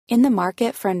In the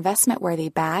market for investment-worthy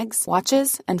bags,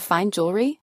 watches, and fine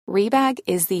jewelry, Rebag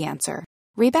is the answer.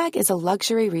 Rebag is a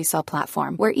luxury resale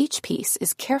platform where each piece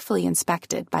is carefully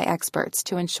inspected by experts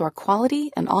to ensure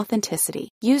quality and authenticity.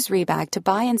 Use Rebag to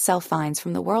buy and sell finds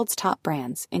from the world's top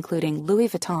brands, including Louis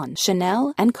Vuitton,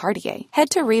 Chanel, and Cartier.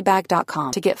 Head to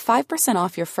Rebag.com to get 5%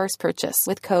 off your first purchase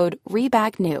with code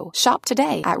REBAGNEW. Shop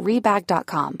today at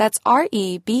Rebag.com. That's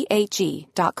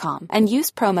REBAG.com. And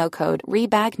use promo code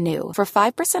REBAGNEW for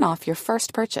 5% off your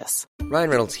first purchase. Ryan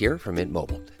Reynolds here from Mint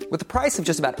Mobile. With the price of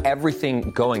just about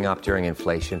everything going up during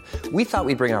inflation, we thought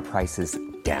we'd bring our prices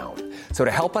down. So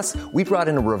to help us, we brought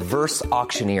in a reverse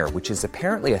auctioneer, which is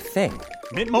apparently a thing.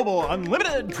 Mint Mobile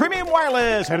Unlimited Premium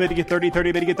Wireless. How to get 30,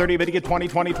 30, bit to get 30, bit to get 20,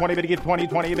 20, 20, bit to get 20,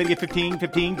 20, bit to get 15,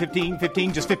 15, 15,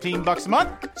 15, just $15 a month?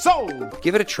 Sold!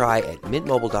 Give it a try at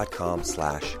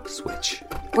mintmobile.com/switch.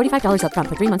 $45 up front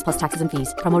for 3 months plus taxes and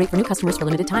fees. Promo rate for new customers for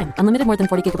limited time. Unlimited more than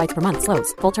 40 gigabytes per month.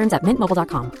 Slows full terms at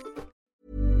mintmobile.com.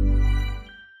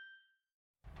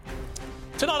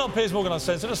 Tonight on Piers Morgan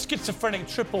Uncensored, a schizophrenic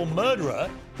triple murderer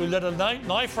who led a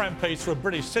knife rampage through a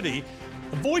British city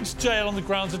avoids jail on the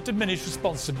grounds of diminished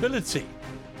responsibility.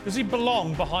 Does he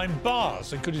belong behind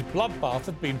bars, and could his bloodbath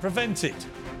have been prevented?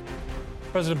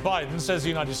 President Biden says the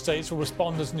United States will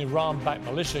respond as an Iran-backed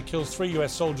militia kills 3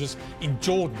 US soldiers in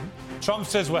Jordan. Trump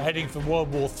says we're heading for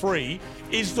World War III.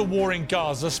 Is the war in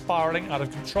Gaza spiralling out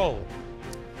of control?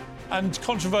 And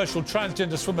controversial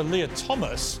transgender swimmer Leah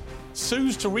Thomas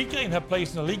sues to regain her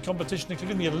place in elite competition,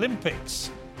 including the Olympics.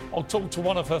 I'll talk to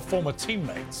one of her former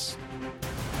teammates.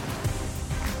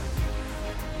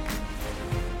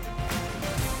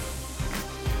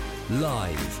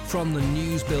 Live from the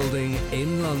News Building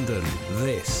in London,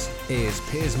 this is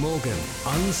Piers Morgan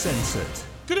Uncensored.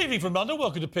 Good evening from London.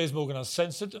 Welcome to Piers Morgan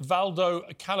Uncensored. Valdo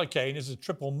Calacane is a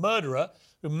triple murderer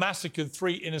who massacred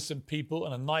 3 innocent people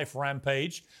in a knife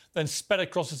rampage, then sped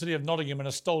across the city of Nottingham in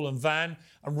a stolen van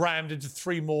and rammed into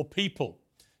 3 more people.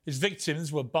 His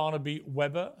victims were Barnaby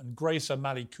Webber and Grace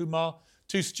O'Malley Kumar,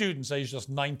 2 students aged just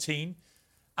 19,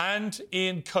 and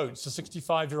Ian Coates, a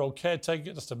 65-year-old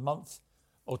caretaker just a month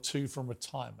or 2 from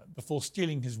retirement, before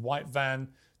stealing his white van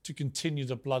to continue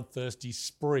the bloodthirsty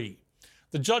spree.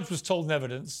 The judge was told in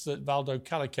evidence that Valdo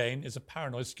Calacane is a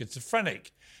paranoid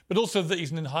schizophrenic, but also that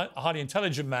he's a highly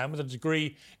intelligent man with a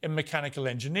degree in mechanical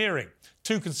engineering.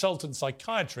 2 consultant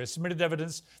psychiatrists submitted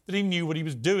evidence that he knew what he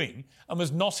was doing and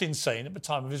was not insane at the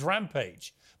time of his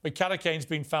rampage. But Calacane's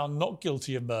been found not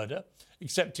guilty of murder,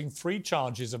 accepting 3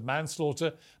 charges of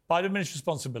manslaughter by diminished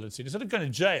responsibility. Instead of going to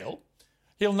jail,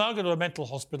 he'll now go to a mental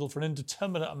hospital for an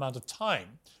indeterminate amount of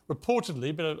time.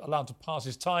 Reportedly, been allowed to pass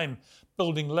his time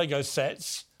building Lego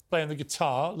sets, playing the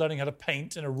guitar, learning how to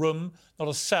paint in a room, not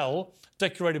a cell,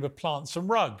 decorated with plants and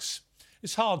rugs.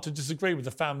 It's hard to disagree with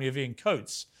the family of Ian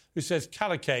Coates, who says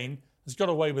Calacane has got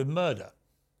away with murder.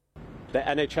 The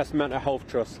NHS Mental Health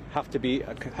Trust have to be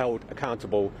held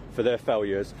accountable for their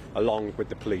failures, along with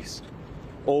the police.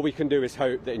 All we can do is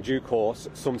hope that in due course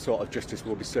some sort of justice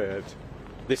will be served.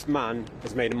 This man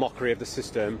has made a mockery of the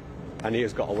system and he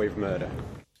has got away with murder.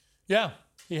 Yeah,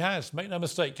 he has. Make no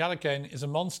mistake, Calacane is a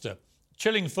monster.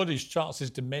 Chilling footage charts his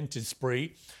demented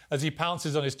spree as he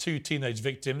pounces on his 2 teenage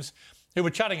victims who were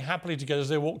chatting happily together as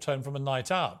they walked home from a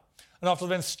night out. And after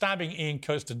then stabbing Ian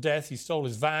Coates to death, he stole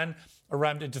his van and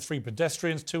rammed into 3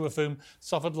 pedestrians, 2 of whom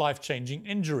suffered life-changing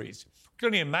injuries. You can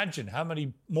only imagine how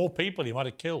many more people he might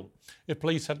have killed if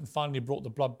police hadn't finally brought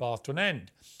the bloodbath to an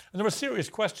end. And there are serious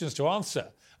questions to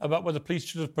answer about whether police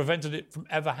should have prevented it from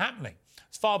ever happening.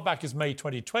 As far back as May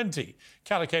 2020,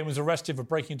 Calacane was arrested for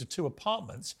breaking into 2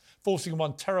 apartments, forcing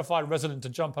one terrified resident to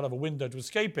jump out of a window to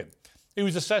escape him. He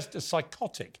was assessed as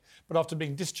psychotic, but after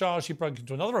being discharged, he broke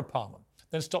into another apartment,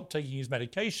 then stopped taking his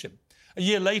medication. A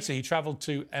year later, he travelled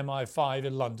to MI5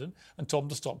 in London and told them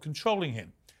to stop controlling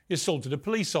him. He assaulted a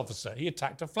police officer. He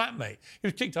attacked a flatmate. He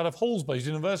was kicked out of Halsbury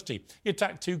University. He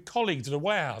attacked 2 colleagues at a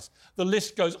warehouse. The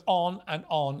list goes on and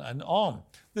on and on.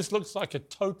 This looks like a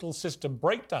total system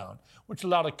breakdown, which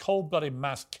allowed a cold-blooded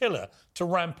mass killer to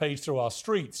rampage through our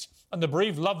streets. And the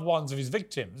bereaved loved ones of his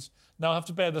victims now have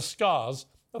to bear the scars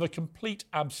of a complete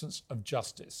absence of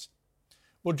justice.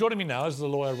 Well, joining me now is the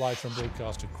lawyer, writer and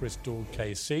broadcaster Chris Dahl,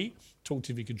 KC, Talk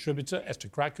TV contributor Esther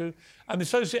Krakow, and the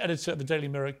associate editor of the Daily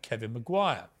Mirror, Kevin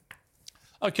Maguire.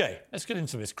 OK, let's get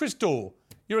into this. Chris Dahl,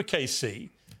 you're a KC.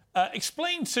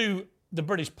 Explain to the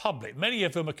British public, many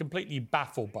of whom are completely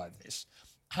baffled by this,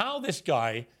 how this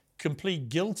guy can plead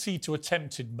guilty to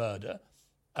attempted murder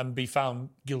and be found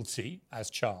guilty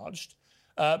as charged,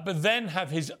 but then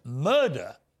have his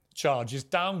murder charges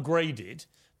downgraded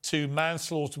to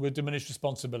manslaughter with diminished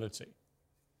responsibility.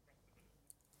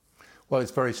 Well,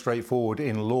 it's very straightforward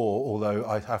in law, although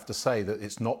I have to say that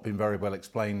it's not been very well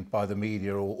explained by the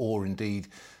media or indeed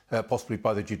possibly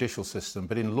by the judicial system.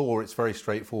 But in law, it's very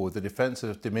straightforward. The defence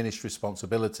of diminished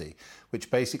responsibility,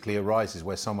 which basically arises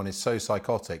where someone is so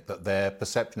psychotic that their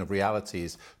perception of reality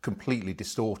is completely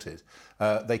distorted.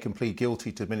 They can plead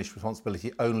guilty to diminished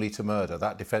responsibility only to murder.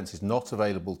 That defence is not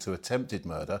available to attempted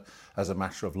murder as a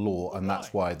matter of law, and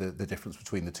that's why the difference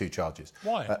between the two charges.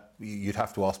 Why? You'd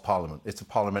have to ask Parliament. It's a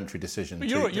parliamentary decision. But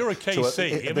you're a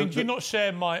KC. Do you not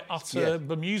share my utter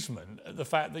bemusement at the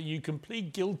fact that you can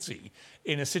plead guilty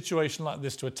in a situation like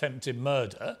this to attempted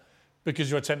murder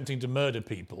because you're attempting to murder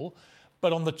people,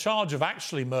 but on the charge of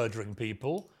actually murdering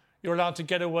people, you're allowed to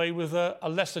get away with a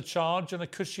lesser charge and a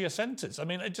cushier sentence? I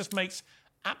mean, it just makes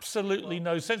absolutely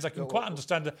no sense. I can quite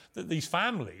understand that these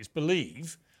families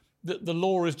believe that the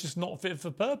law is just not fit for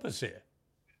purpose here.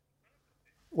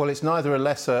 Well, it's neither a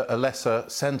lesser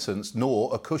sentence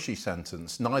nor a cushy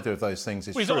sentence. Neither of those things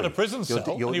is true. Well, he's not in a prison cell,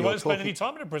 and he won't spend any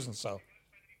time in a prison cell.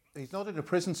 He's not in a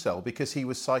prison cell because he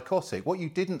was psychotic. What you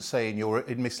didn't say in your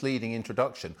misleading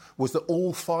introduction was that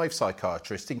all 5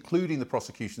 psychiatrists, including the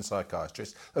prosecution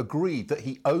psychiatrist, agreed that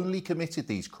he only committed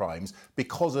these crimes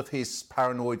because of his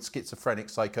paranoid schizophrenic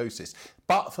psychosis.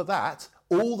 But for that,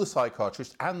 all the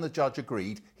psychiatrists and the judge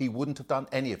agreed he wouldn't have done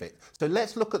any of it. So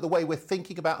let's look at the way we're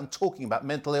thinking about and talking about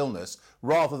mental illness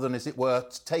rather than, as it were,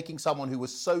 taking someone who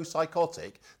was so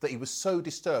psychotic that he was so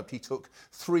disturbed he took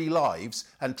 3 lives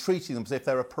and treating them as if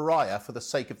they're a pariah for the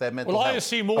sake of their mental health. Well, I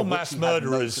assume all mass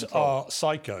murderers are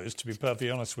psychos, to be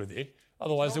perfectly honest with you.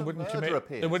 Otherwise, they wouldn't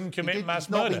commit mass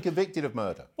murder. He's not been convicted of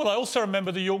murder. Well, I also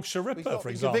remember the Yorkshire Ripper, for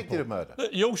example. Convicted of murder. The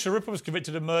Yorkshire Ripper was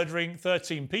convicted of murdering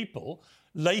 13 people.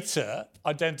 Later,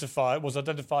 was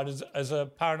identified as a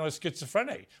paranoid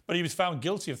schizophrenic, but he was found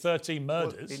guilty of 13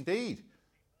 murders. Well, indeed.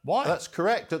 Why? That's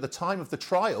correct. At the time of the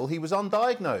trial, he was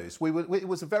undiagnosed. It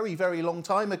was a very, very long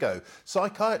time ago.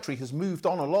 Psychiatry has moved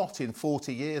on a lot in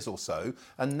 40 years or so,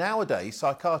 and nowadays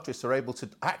psychiatrists are able to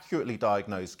accurately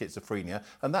diagnose schizophrenia,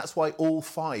 and that's why all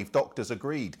 5 doctors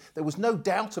agreed. There was no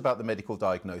doubt about the medical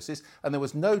diagnosis, and there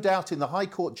was no doubt in the High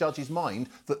Court judge's mind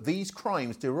that these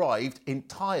crimes derived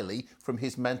entirely from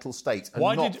his mental state and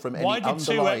not from any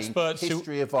underlying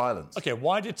history of violence. OK,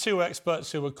 why did 2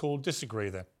 experts who were called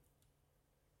disagree then?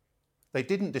 They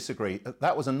didn't disagree.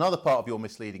 That was another part of your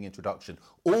misleading introduction.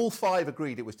 All 5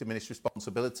 agreed it was diminished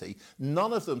responsibility.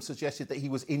 None of them suggested that he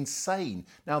was insane.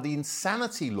 Now, the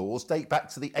insanity laws date back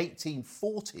to the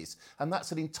 1840s, and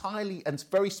that's an entirely and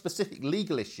very specific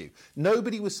legal issue.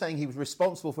 Nobody was saying he was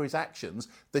responsible for his actions.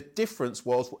 The difference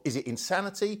was, is it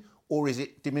insanity or is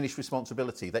it diminished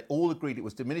responsibility? They all agreed it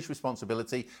was diminished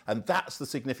responsibility, and that's the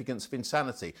significance of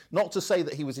insanity. Not to say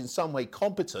that he was in some way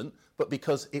competent, but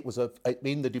because it was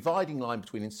in the dividing line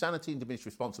between insanity and diminished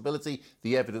responsibility,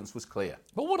 the evidence was clear.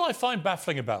 But what I find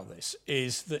baffling about this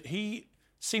is that he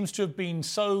seems to have been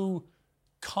so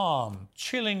calm,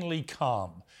 chillingly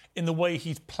calm, in the way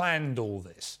he's planned all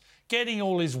this, getting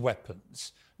all his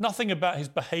weapons. Nothing about his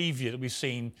behaviour that we've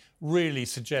seen really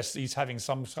suggests that he's having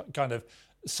some kind of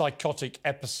psychotic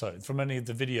episode from any of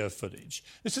the video footage.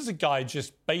 This is a guy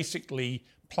just basically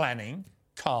planning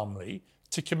calmly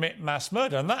to commit mass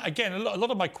murder. And that, again, a lot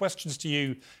of my questions to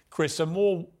you, Chris, are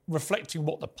more reflecting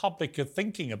what the public are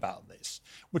thinking about this,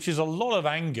 which is a lot of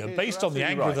anger based on the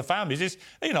anger of the families.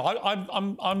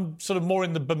 I'm sort of more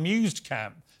in the bemused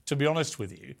camp, to be honest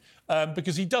with you,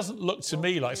 because he doesn't look to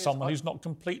me like someone who's not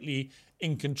completely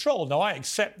in control. Now, I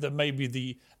accept that maybe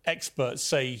the experts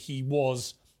say he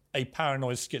was a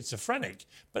paranoid schizophrenic,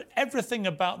 but everything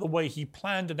about the way he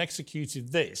planned and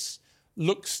executed this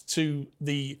looks to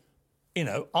the,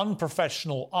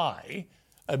 unprofessional eye,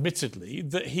 admittedly,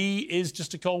 that he is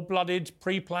just a cold-blooded,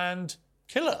 pre-planned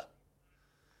killer.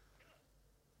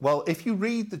 Well, if you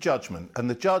read the judgment, and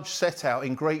the judge set out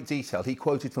in great detail, he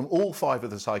quoted from all 5 of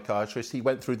the psychiatrists. He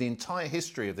went through the entire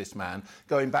history of this man,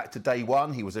 going back to day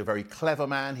one. He was a very clever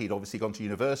man. He'd obviously gone to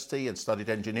university and studied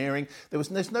engineering.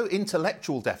 There's no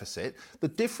intellectual deficit. The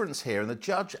difference here, and the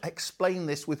judge explained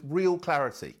this with real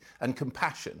clarity and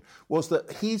compassion, was that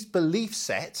his belief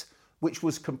set, which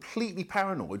was completely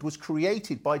paranoid, was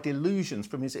created by delusions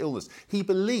from his illness. He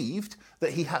believed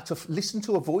that he had to listen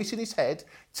to a voice in his head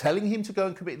telling him to go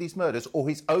and commit these murders or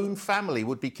his own family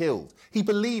would be killed. He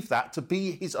believed that to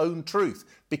be his own truth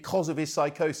because of his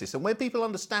psychosis. And when people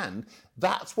understand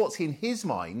that's what's in his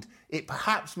mind, it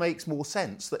perhaps makes more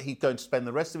sense that he's going to spend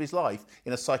the rest of his life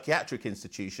in a psychiatric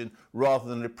institution rather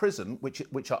than a prison,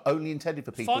 which are only intended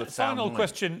for people of sound mind. Final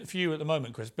question for you at the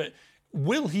moment, Chris, but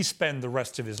will he spend the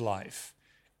rest of his life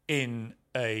in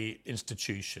a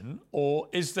institution, or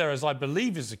is there, as I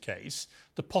believe is the case,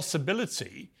 the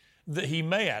possibility that he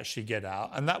may actually get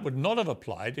out, and that would not have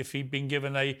applied if he'd been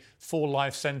given a full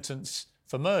life sentence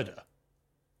for murder.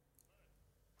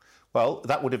 Well,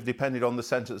 that would have depended on the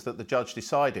sentence that the judge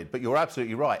decided. But you're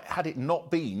absolutely right. Had it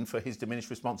not been for his diminished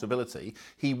responsibility,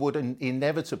 he would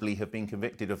inevitably have been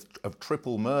convicted of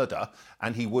triple murder,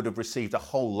 and he would have received a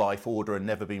whole life order and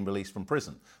never been released from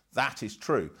prison. That is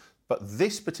true. But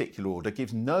this particular order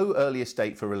gives no earliest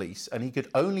date for release, and he could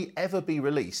only ever be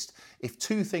released if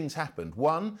two things happened.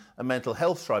 One, a mental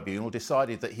health tribunal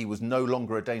decided that he was no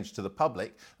longer a danger to the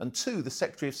public, and two, the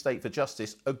Secretary of State for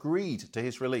Justice agreed to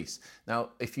his release. Now,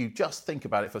 if you just think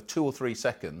about it for 2 or 3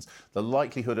 seconds, the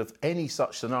likelihood of any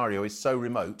such scenario is so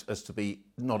remote as to be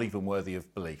not even worthy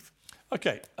of belief.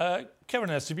 OK, Kevin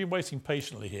S., you've been waiting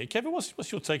patiently here. Kevin,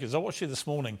 what's your take? I watched you this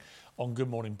morning on Good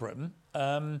Morning Britain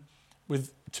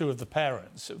with 2 of the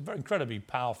parents. A very incredibly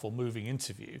powerful, moving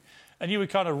interview. And you were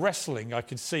kind of wrestling, I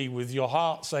could see, with your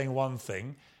heart saying one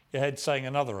thing, your head saying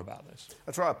another about this.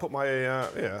 That's right. I put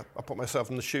myself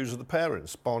in the shoes of the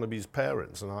parents, Barnaby's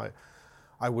parents, and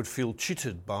I would feel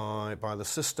cheated by the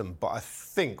system. But I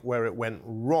think where it went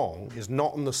wrong is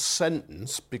not in the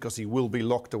sentence, because he will be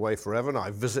locked away forever. And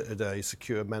I visited a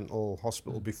secure mental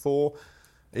hospital before.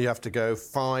 You have to go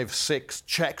 5, 6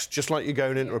 checks, just like you're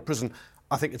going into a prison.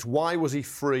 I think it's why was he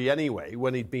free anyway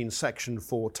when he'd been sectioned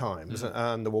 4 times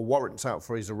and there were warrants out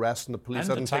for his arrest and the police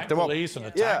hadn't picked him up.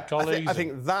 I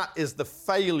think that is the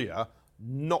failure,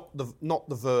 not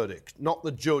the verdict, not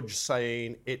the judge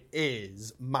saying it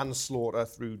is manslaughter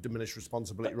through diminished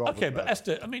responsibility. But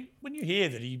Esther, I mean, when you hear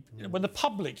that when the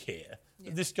public hear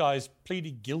that this guy's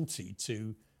pleaded guilty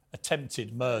to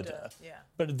attempted murder,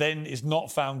 but then is not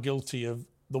found guilty of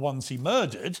the ones he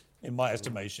murdered, in my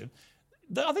estimation,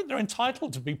 I think they're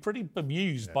entitled to be pretty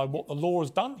bemused by what the law has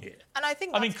done here. And I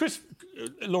think...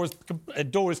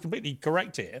 Dora is completely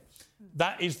correct here.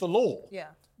 That is the law. Yeah.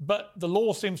 But the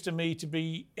law seems to me to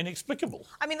be inexplicable.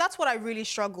 I mean, that's what I really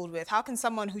struggled with. How can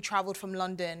someone who travelled from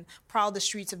London, prowled the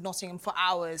streets of Nottingham for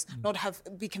hours, not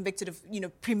be convicted of,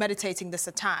 premeditating this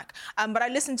attack? But I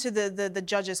listened to the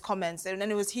judge's comments, and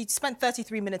he spent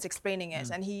 33 minutes explaining it,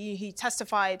 and he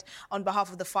testified on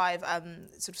behalf of the 5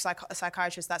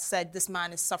 psychiatrists that said this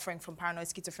man is suffering from paranoid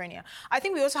schizophrenia. I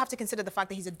think we also have to consider the fact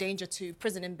that he's a danger to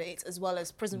prison inmates as well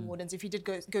as prison wardens if he did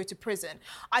go to prison.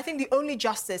 I think the only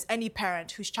justice any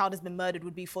parent whose child has been murdered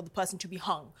would be for the person to be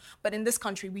hung. But in this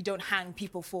country, we don't hang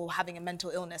people for having a mental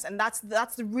illness. And that's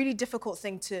the really difficult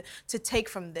thing to take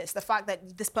from this, the fact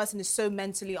that this person is so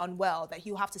mentally unwell that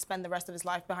he'll have to spend the rest of his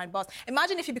life behind bars.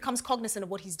 Imagine if he becomes cognizant of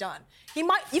what he's done. He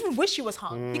might even wish he was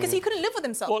hung because he couldn't live with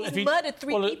himself. He's murdered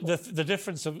 3 people. The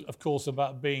difference, of course,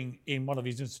 about being in one of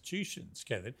these institutions,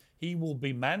 Kevin, he will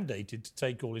be mandated to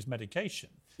take all his medication.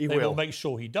 They will make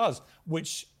sure he does,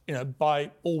 which,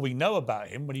 by all we know about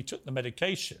him, when he took the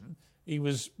medication, he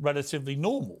was relatively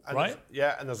normal, right?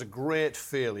 And there's a great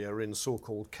failure in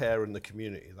so-called care in the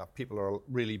community, that people are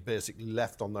really basically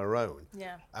left on their own.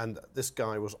 Yeah. And this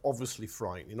guy was obviously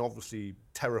frightening, obviously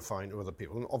terrifying to other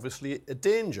people, and obviously a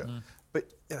danger.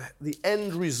 But the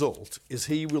end result is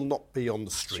he will not be on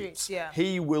the streets.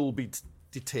 He will be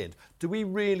detained. Do we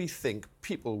really think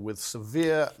people with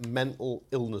severe mental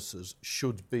illnesses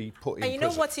should be put in prison? And you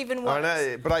know what's even worse? I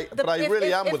know, but I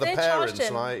really am with the parents.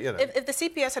 If the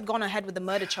CPS had gone ahead with the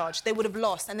murder charge, they would have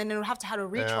lost, and then they would have to have a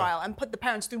retrial and put the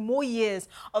parents through more years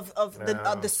of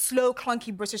the slow,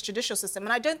 clunky British judicial system.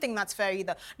 And I don't think that's fair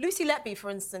either. Lucy Letby, for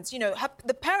instance,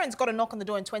 the parents got a knock on the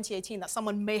door in 2018 that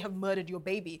someone may have murdered your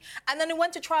baby, and then it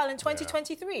went to trial in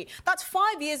 2023. That's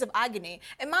 5 years of agony.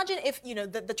 Imagine if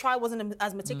the trial wasn't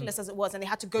as meticulous as it was, and they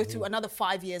had to go through another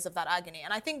 5 years of that agony.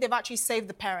 And I think they've actually saved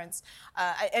the parents.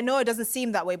 I know it doesn't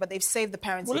seem that way, but they've saved the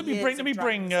parents. Well, let me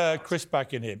bring Chris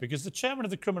back in here, because the chairman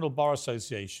of the Criminal Bar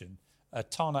Association,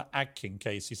 Tana Adkin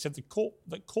case, he said that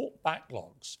court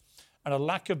backlogs and a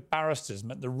lack of barristers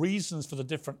meant the reasons for the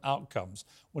different outcomes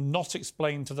were not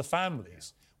explained to the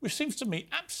families, which seems to me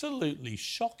absolutely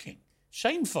shocking,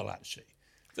 shameful, actually,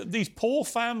 that these poor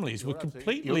families were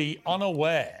completely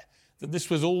unaware that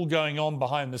this was all going on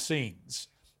behind the scenes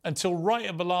until right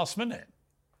at the last minute.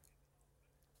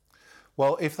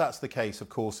 Well, if that's the case, of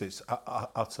course, it's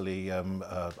utterly,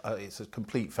 it's a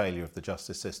complete failure of the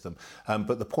justice system.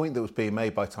 But the point that was being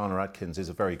made by Tana Adkins is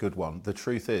a very good one. The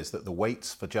truth is that the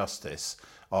waits for justice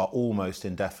are almost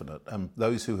indefinite.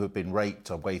 Those who have been raped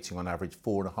are waiting on average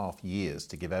 4.5 years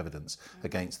to give evidence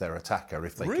against their attacker,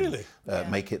 if they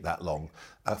can make it that long.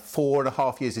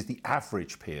 4.5 years is the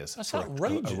average, Piers, for a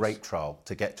rape trial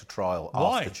to get to trial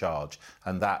after charge.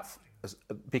 And that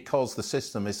because the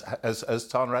system is, as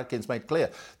Tana Adkins made clear,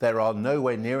 there are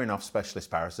nowhere near enough specialist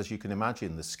barristers. You can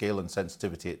imagine the skill and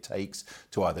sensitivity it takes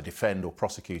to either defend or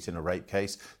prosecute in a rape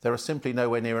case. There are simply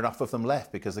nowhere near enough of them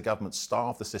left because the government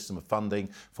starved the system of funding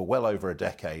for well over a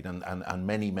decade, and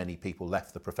many people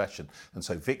left the profession. And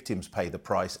so victims pay the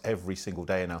price every single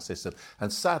day in our system.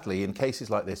 And sadly, in cases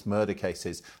like this, murder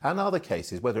cases and other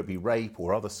cases, whether it be rape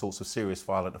or other sorts of serious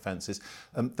violent offences,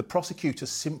 the prosecutors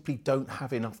simply don't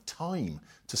have enough time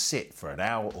to sit for an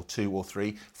hour or 2 or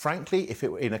 3. Frankly, if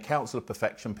it were in a counsel of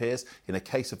perfection, Piers, in a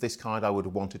case of this kind, I would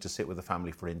have wanted to sit with the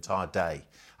family for an entire day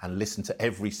and listen to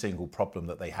every single problem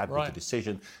that they had with the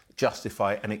decision,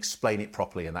 justify it and explain it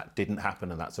properly, and that didn't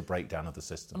happen, and that's a breakdown of the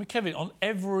system. I mean, Kevin, on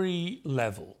every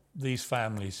level, these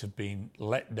families have been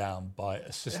let down by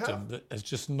a system that has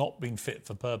just not been fit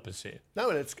for purpose here. No,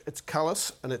 and it's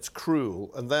callous and it's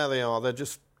cruel, and there they are, they're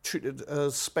just treated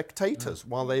as spectators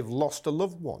while they've lost a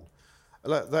loved one.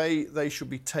 They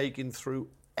should be taken through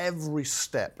every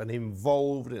step and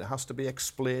involved. It has to be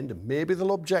explained, and maybe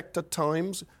they'll object at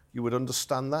times. You would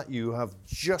understand that. You have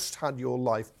just had your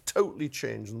life totally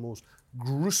changed in the most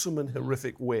gruesome and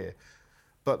horrific way.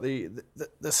 But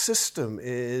the system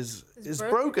is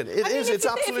broken. It's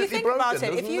absolutely broken. About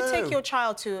it, if you take your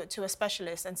child to a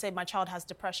specialist and say, my child has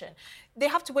depression, they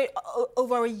have to wait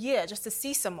over a year just to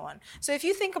see someone. So if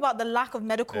you think about the lack of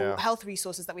medical health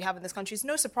resources that we have in this country, it's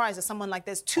no surprise that someone like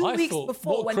this, 2 weeks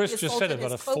before when Chris just said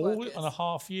about a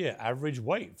 4.5 year average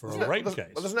wait for a rape case.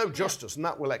 But there's no justice, and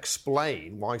that will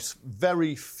explain why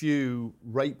very few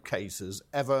rape cases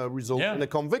ever result in a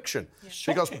conviction.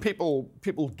 Because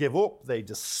people give up, they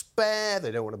despair, they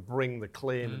don't want to bring the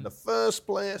claim in the first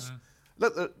place.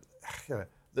 Look,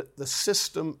 the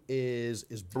system is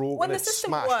broken. When the system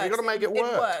smashed. works, You've got to make it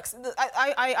work. It works.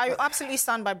 I absolutely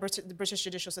stand by the British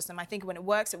judicial system. I think when it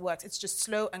works, it works. It's just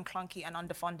slow and clunky and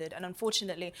underfunded. And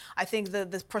unfortunately, I think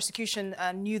the prosecution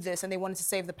knew this and they wanted to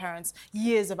save the parents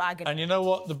years of agony. And you know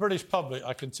what? The British public,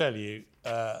 I can tell you,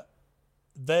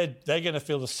 they're going to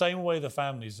feel the same way the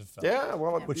families have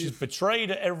felt. Which is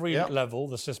betrayed at every level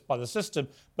by the system,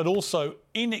 but also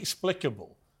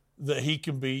inexplicable that he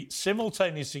can be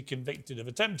simultaneously convicted of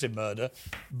attempted murder,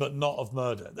 but not of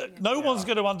murder. No one's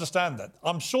going to understand that.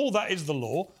 I'm sure that is the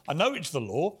law. I know it's the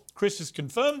law. Chris has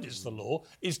confirmed it's the law.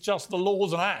 It's just the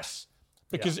law's an ass.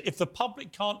 Because if the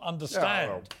public can't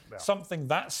understand something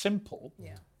that simple,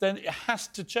 then it has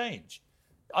to change.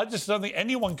 I just don't think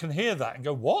anyone can hear that and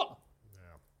go, what?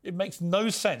 It makes no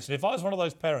sense. And if I was one of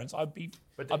those parents, I'd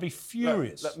be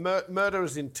furious. Murder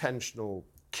is intentional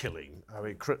killing. I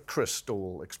mean, Chris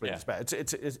Stoll explains this better.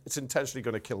 It's intentionally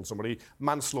going to kill somebody.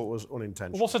 Manslaughter is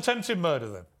unintentional. Well, what's attempted murder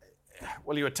then?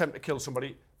 Well, you attempt to kill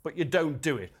somebody, but you don't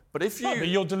do it. But if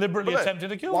you're deliberately attempting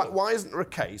to kill them. Why isn't there a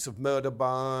case of murder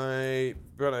by,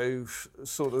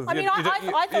 sort of... I mean, I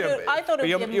thought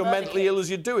it would be you're mentally ill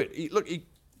as you do it.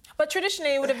 But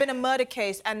traditionally, it would have been a murder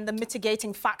case, and the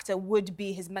mitigating factor would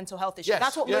be his mental health issue.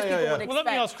 That's what most people would expect. Well, let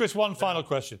me ask Chris one final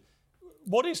question.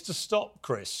 What is to stop,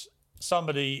 Chris,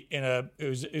 somebody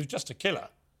who's just a killer,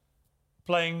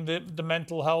 playing the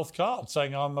mental health card,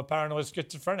 saying, I'm a paranoid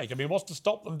schizophrenic? I mean, what's to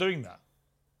stop them doing that?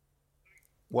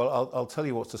 Well, I'll tell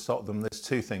you what's to stop them. There's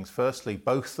two things. Firstly,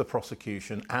 both the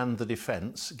prosecution and the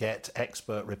defence get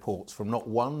expert reports from not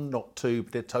one, not two,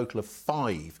 but a total of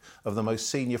 5 of the most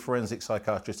senior forensic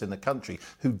psychiatrists in the country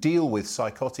who deal with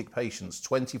psychotic patients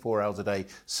 24 hours a day,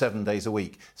 7 days a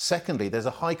week. Secondly, there's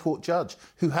a High Court judge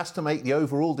who has to make the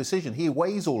overall decision. He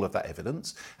weighs all of that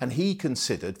evidence and he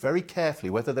considered very carefully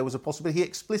whether there was a possibility. He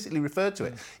explicitly referred to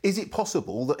it. Is it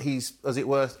possible that he's, as it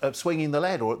were, swinging the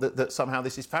lead, or that somehow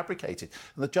this is fabricated?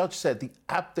 And the judge said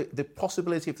the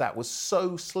possibility of that was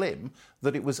so slim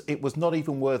that it was not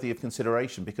even worthy of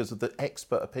consideration because of the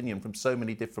expert opinion from so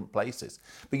many different places.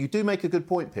 But you do make a good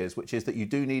point, Piers, which is that you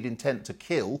do need intent to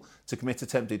kill to commit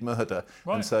attempted murder.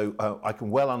 Right. And so I can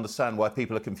well understand why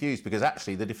people are confused, because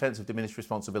actually the defence of diminished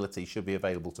responsibility should be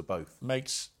available to both.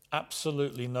 Makes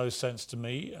absolutely no sense to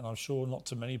me, and I'm sure not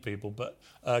to many people. But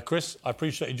Chris, I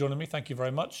appreciate you joining me. Thank you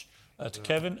very much. To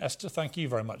Kevin, Esther, thank you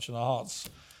very much. And our hearts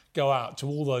go out to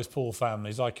all those poor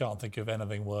families. I can't think of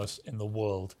anything worse in the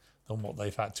world than what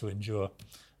they've had to endure.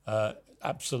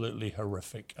 Absolutely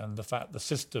horrific. And the fact the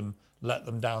system let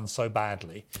them down so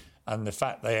badly, and the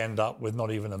fact they end up with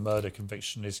not even a murder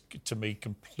conviction is, to me,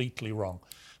 completely wrong.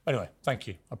 Anyway, thank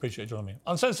you. I appreciate you joining me.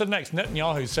 Uncensored next.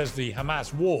 Netanyahu says the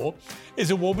Hamas war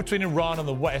is a war between Iran and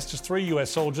the West, as 3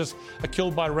 US soldiers are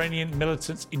killed by Iranian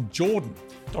militants in Jordan.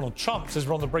 Donald Trump says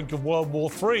we're on the brink of World War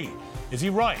III. Is he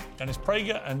right? Dennis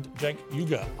Prager and Cenk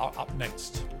Uygur are up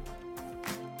next.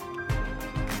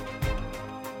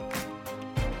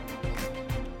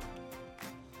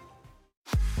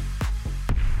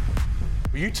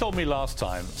 you told me last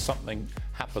time something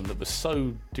happened that was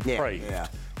so depraved,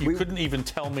 you couldn't even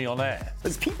tell me on air.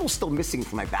 There's people still missing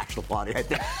from my bachelor party right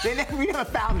there. We never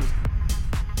found them.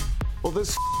 Well,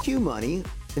 there's you money,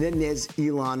 and then there's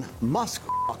Elon Musk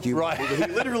you. Right. He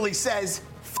literally says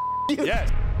you.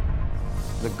 Yes.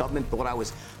 The government thought I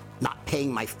was not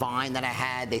paying my fine that I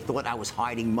had. They thought I was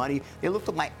hiding money. They looked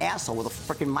at my asshole with a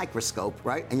freaking microscope,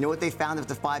 right? And you know what they found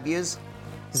after 5 years?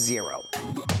 Zero.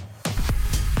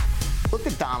 Look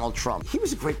at Donald Trump. He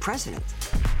was a great president.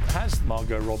 Has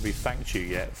Margot Robbie thanked you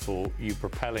yet for you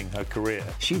propelling her career?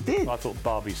 She did. I thought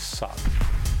Barbie sucked.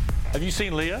 Have you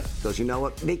seen Leah? Because you know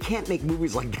what? They can't make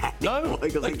movies like that. No.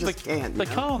 Because they just can't. They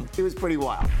can't. It was pretty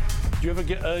wild. Do you ever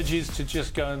get urges to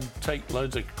just go and take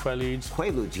loads of Quaaludes?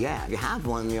 Quaaludes, yeah. If you have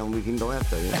one, we can go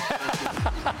after you.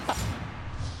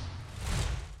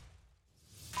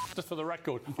 Just for the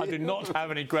record, I do not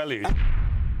have any Quaaludes.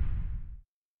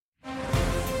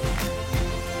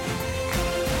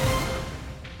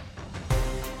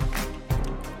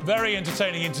 Very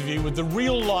entertaining interview with the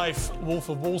real-life Wolf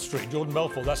of Wall Street, Jordan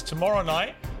Belfort. That's tomorrow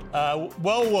night.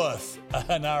 Well worth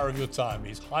an hour of your time.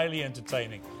 He's highly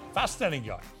entertaining. Fascinating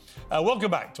guy.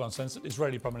 Welcome back to Uncensored.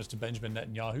 Israeli Prime Minister Benjamin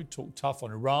Netanyahu talked tough on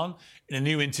Iran in a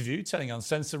new interview, telling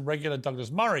Uncensored regular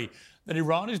Douglas Murray that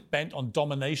Iran is bent on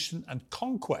domination and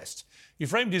conquest. He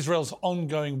framed Israel's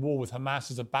ongoing war with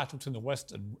Hamas as a battle between the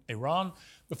West and Iran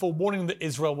before warning that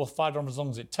Israel will fight on as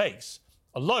long as it takes.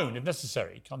 Alone, if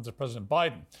necessary, comes to President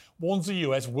Biden, warns the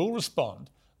US will respond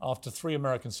after 3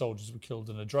 American soldiers were killed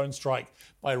in a drone strike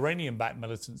by Iranian-backed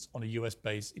militants on a US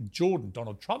base in Jordan.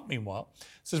 Donald Trump, meanwhile,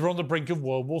 says we're on the brink of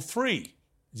World War III.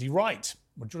 Is he right?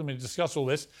 Well, joining me to discuss all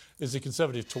this is the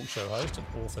Conservative talk show host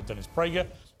and author Dennis Prager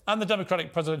and the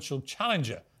Democratic presidential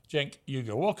challenger, Cenk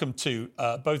Uygur. Welcome to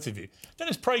both of you.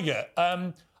 Dennis Prager,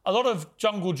 a lot of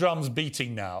jungle drums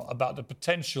beating now about the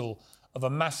potential of a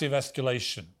massive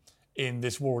escalation in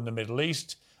this war in the Middle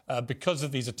East because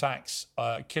of these attacks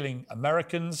killing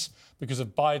Americans, because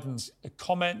of Biden's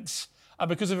comments, and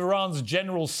because of Iran's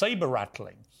general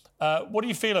saber-rattling. What do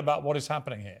you feel about what is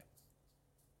happening here?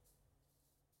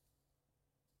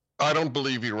 I don't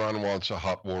believe Iran wants a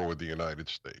hot war with the United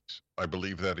States. I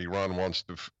believe that Iran wants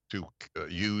to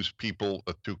use people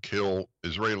to kill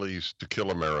Israelis, to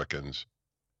kill Americans,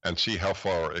 and see how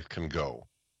far it can go.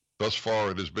 Thus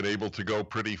far, it has been able to go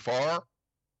pretty far.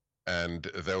 And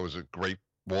there was a great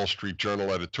Wall Street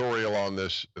Journal editorial on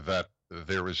this, that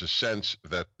there is a sense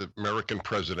that the American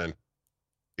president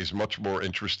is much more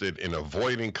interested in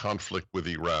avoiding conflict with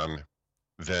Iran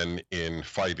than in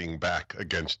fighting back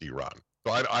against Iran.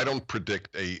 So I don't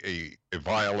predict a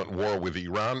violent war with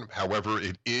Iran. However,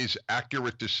 it is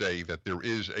accurate to say that there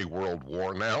is a world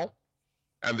war now,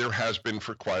 and there has been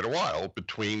for quite a while,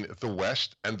 between the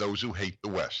West and those who hate the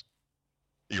West.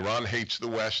 Iran hates the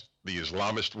West. The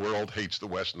Islamist world hates the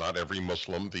West. Not every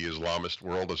Muslim, the Islamist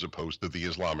world as opposed to the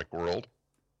Islamic world.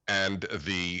 And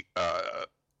the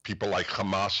people like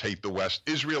Hamas hate the West.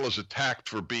 Israel is attacked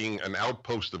for being an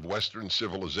outpost of Western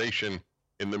civilization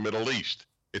in the Middle East.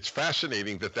 It's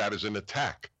fascinating that that is an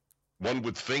attack. One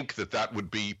would think that that would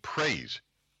be praise,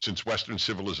 since Western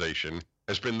civilization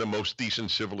has been the most decent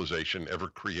civilization ever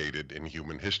created in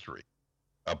human history.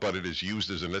 But it is used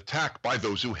as an attack by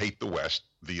those who hate the West,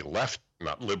 the left,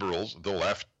 not liberals, the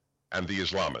left, and the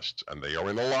Islamists. And they are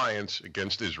in alliance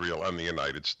against Israel and the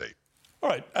United States. All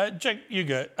right, Cenk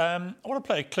Uygur, I want to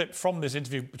play a clip from this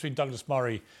interview between Douglas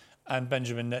Murray and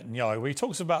Benjamin Netanyahu, where he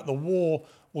talks about the war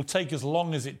will take as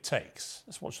long as it takes.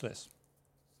 Let's watch this.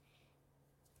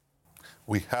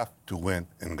 We have to win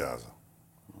in Gaza.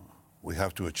 We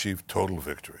have to achieve total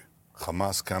victory.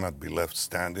 Hamas cannot be left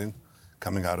standing,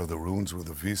 coming out of the ruins with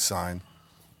a V sign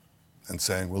and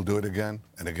saying, we'll do it again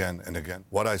and again and again.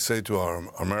 What I say to our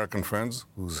American friends,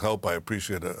 whose help I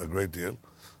appreciate a great deal,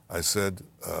 I said,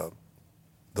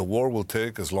 the war will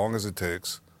take as long as it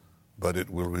takes, but it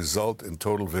will result in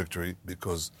total victory,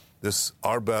 because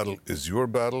our battle is your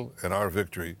battle and our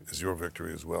victory is your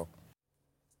victory as well.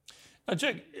 Now,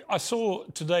 Cenk, I saw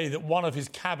today that one of his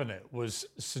cabinet was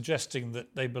suggesting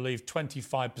that they believe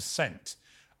 25%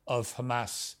 of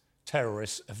Hamas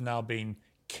terrorists have now been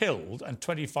killed and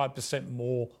 25%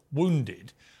 more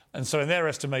wounded. And so in their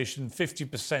estimation,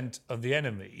 50% of the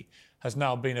enemy has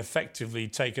now been effectively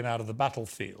taken out of the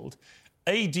battlefield.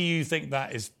 A, do you think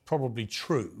that is probably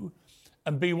true?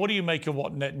 And B, what do you make of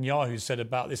what Netanyahu said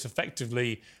about this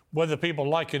effectively, whether people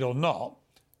like it or not,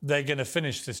 they're going to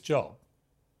finish this job?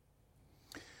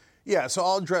 Yeah, so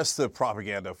I'll address the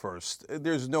propaganda first.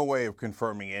 There's no way of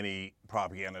confirming any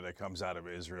propaganda that comes out of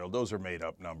Israel. Those are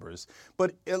made-up numbers.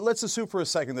 But let's assume for a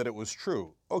second that it was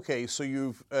true. Okay, so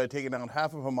you've taken out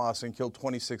half of Hamas and killed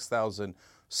 26,000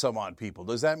 some odd people.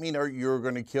 Does that mean you're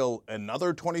going to kill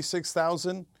another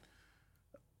 26,000?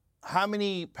 How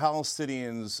many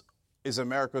Palestinians is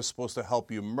America supposed to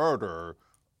help you murder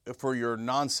for your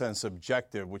nonsense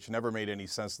objective, which never made any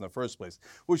sense in the first place?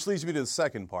 Which leads me to the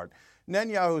second part.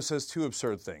 Netanyahu says two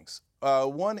absurd things.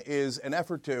 One is an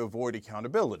effort to avoid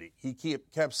accountability. He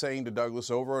kept saying to Douglas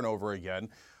over and over again,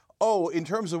 oh, in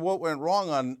terms of what went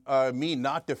wrong on me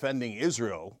not defending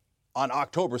Israel on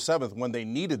October 7th when they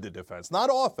needed the defense, not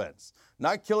offense,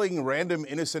 not killing random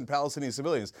innocent Palestinian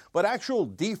civilians, but actual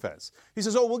defense. He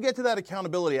says, oh, we'll get to that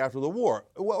accountability after the war.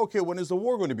 Well, okay, when is the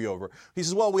war going to be over? He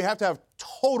says, well, we have to have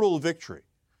total victory.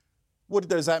 What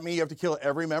does that mean? You have to kill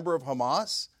every member of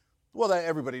Hamas? Well,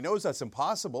 everybody knows that's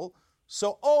impossible.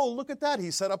 So, oh, look at that.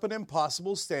 He set up an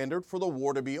impossible standard for the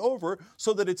war to be over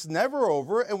so that it's never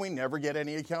over and we never get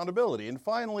any accountability. And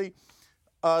finally,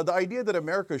 the idea that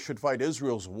America should fight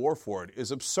Israel's war for it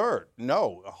is absurd.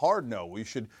 No, a hard no. We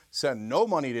should send no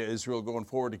money to Israel going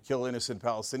forward to kill innocent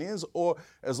Palestinians, or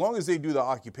as long as they do the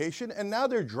occupation. And now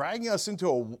they're dragging us into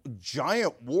a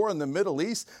giant war in the Middle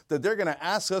East that they're going to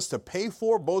ask us to pay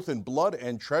for, both in blood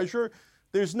and treasure.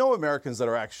 There's no Americans that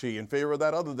are actually in favor of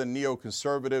that other than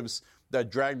neoconservatives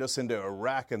that dragged us into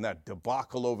Iraq and that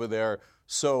debacle over there.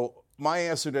 So my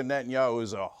answer to Netanyahu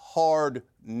is a hard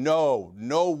no.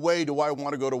 No way do I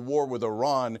want to go to war with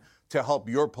Iran to help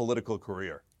your political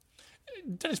career.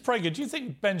 Dennis Prager, do you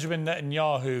think Benjamin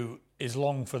Netanyahu is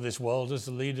long for this world as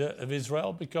the leader of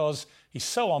Israel? Because he's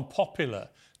so unpopular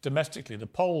domestically. The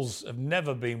polls have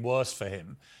never been worse for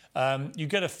him. You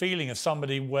get a feeling of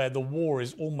somebody where the war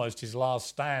is almost his last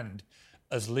stand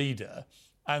as leader.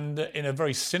 And in a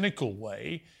very cynical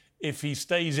way, if he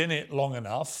stays in it long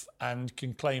enough and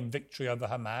can claim victory over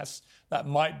Hamas, that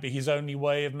might be his only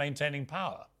way of maintaining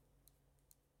power.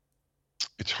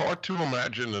 It's hard to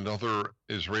imagine another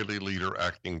Israeli leader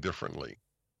acting differently.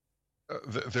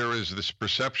 There is this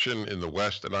perception in the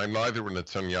West, and I'm neither a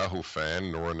Netanyahu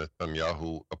fan nor a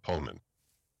Netanyahu opponent,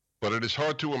 but it is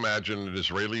hard to imagine an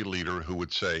Israeli leader who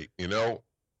would say, you know,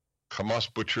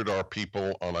 Hamas butchered our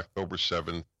people on October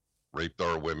 7th, raped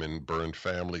our women, burned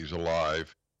families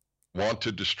alive, want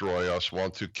to destroy us,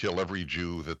 want to kill every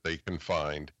Jew that they can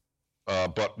find,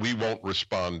 but we won't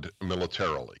respond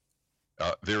militarily.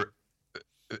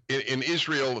 In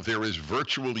Israel, there is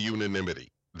virtual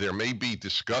unanimity. There may be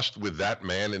disgust with that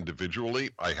man individually.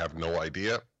 I have no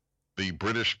idea. The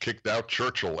British kicked out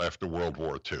Churchill after World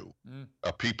War II.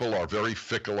 People are very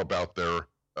fickle about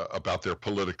their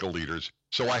political leaders.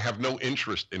 So I have no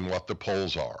interest in what the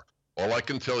polls are. All I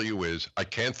can tell you is I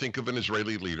can't think of an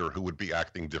Israeli leader who would be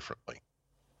acting differently.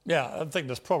 Yeah, I think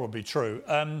that's probably true.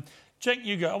 Cenk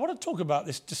Uygur, I want to talk about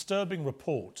this disturbing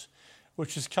report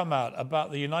which has come out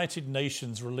about the United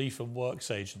Nations Relief and Works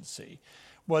Agency,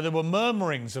 where there were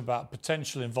murmurings about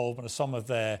potential involvement of some of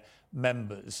their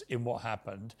members in what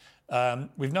happened.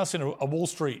 We've now seen a Wall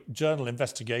Street Journal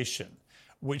investigation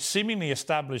which seemingly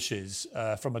establishes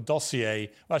from a dossier,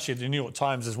 actually the New York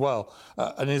Times as well,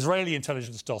 an Israeli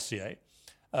intelligence dossier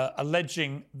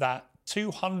alleging that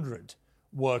 200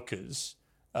 workers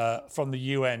from the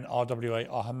UN RWA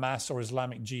are Hamas or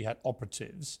Islamic Jihad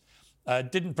operatives,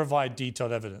 didn't provide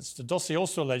detailed evidence. The dossier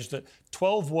also alleged that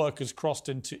 12 workers crossed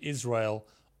into Israel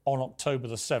on October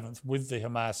the 7th with the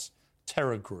Hamas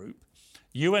terror group.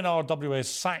 UNRWA has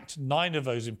sacked 9 of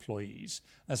those employees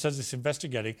and says it's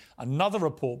investigating. Another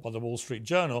report by the Wall Street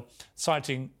Journal,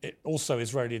 citing also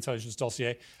Israeli intelligence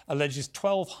dossier, alleges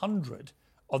 1,200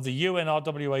 of the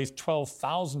UNRWA's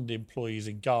 12,000 employees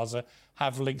in Gaza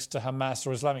have links to Hamas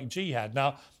or Islamic Jihad.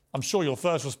 Now, I'm sure your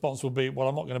first response will be, well,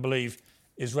 I'm not going to believe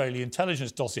Israeli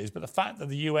intelligence dossiers, but the fact that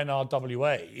the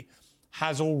UNRWA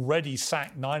has already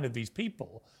sacked 9 of these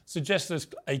people suggests there's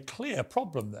a clear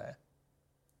problem there.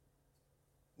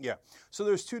 Yeah. So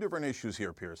there's two different issues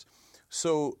here, Piers.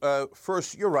 So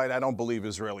first, you're right. I don't believe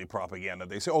Israeli propaganda.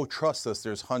 They say, oh, trust us.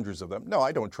 There's hundreds of them. No,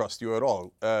 I don't trust you at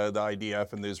all. The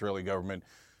IDF and the Israeli government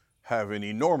have an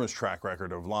enormous track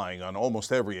record of lying on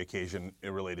almost every occasion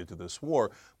related to this war.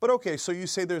 But okay, so you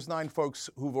say there's 9 folks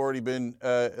who've already been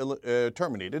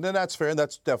terminated, and that's fair, and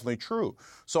that's definitely true.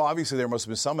 So obviously there must have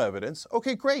been some evidence.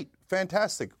 Okay, great,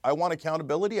 fantastic. I want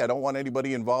accountability. I don't want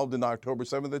anybody involved in the October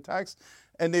 7th attacks,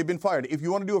 and they've been fired. If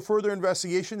you want to do a further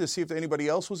investigation to see if anybody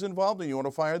else was involved and you want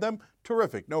to fire them,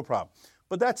 terrific, no problem.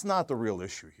 But that's not the real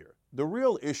issue here. The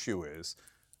real issue is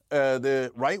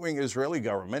the right-wing Israeli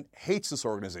government hates this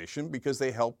organization because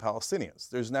they help Palestinians.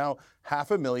 There's now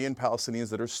 500,000 Palestinians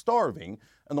that are starving,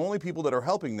 and the only people that are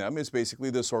helping them is basically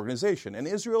this organization. And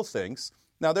Israel thinks,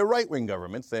 now their right-wing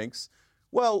government thinks,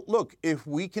 well, look, if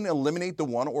we can eliminate the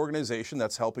one organization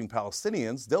that's helping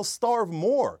Palestinians, they'll starve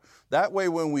more. That way,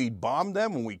 when we bomb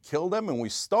them, when we kill them, and we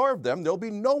starve them, there'll be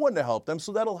no one to help them.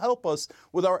 So that'll help us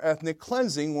with our ethnic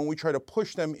cleansing when we try to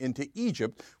push them into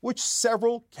Egypt, which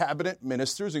several cabinet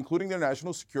ministers, including their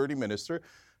national security minister,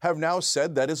 have now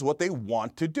said that is what they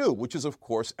want to do, which is, of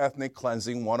course, ethnic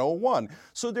cleansing 101.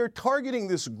 So they're targeting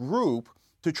this group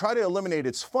to try to eliminate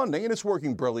its funding, and it's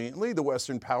working brilliantly. The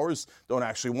Western powers don't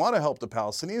actually want to help the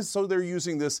Palestinians, so they're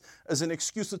using this as an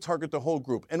excuse to target the whole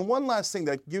group. And one last thing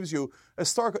that gives you a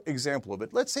stark example of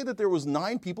it. Let's say that there was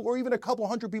 9 people or even a couple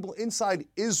hundred people inside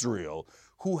Israel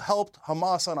who helped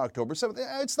Hamas on October 7th.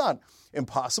 It's not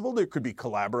impossible. There could be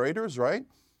collaborators, right?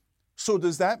 So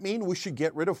does that mean we should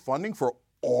get rid of funding for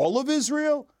all of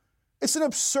Israel? It's an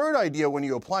absurd idea when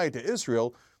you apply it to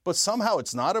Israel, but somehow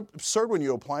it's not absurd when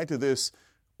you apply it to this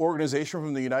organization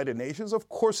from the United Nations. Of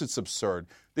course it's absurd.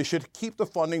 They should keep the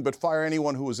funding but fire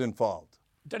anyone who was involved.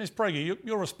 Dennis Prager,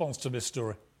 your response to this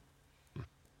story?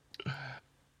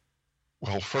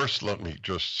 Well, first, let me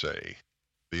just say,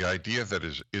 the idea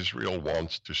that Israel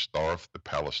wants to starve the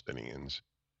Palestinians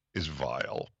is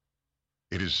vile.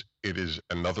 It is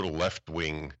another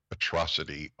left-wing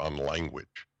atrocity on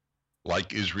language,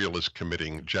 like Israel is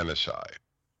committing genocide.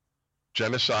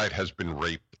 Genocide has been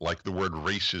raped, like the word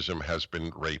racism has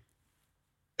been raped.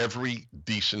 Every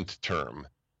decent term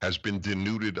has been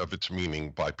denuded of its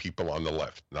meaning by people on the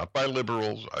left, not by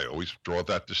liberals, I always draw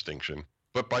that distinction,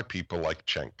 but by people like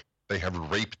Cenk. They have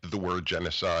raped the word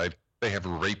genocide, they have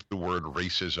raped the word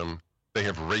racism, they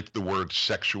have raped the word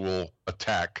sexual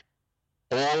attack.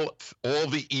 All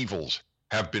the evils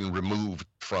have been removed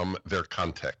from their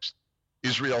context.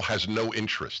 Israel has no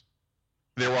interest.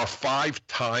 There are 5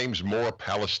 times more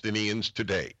Palestinians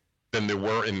today than there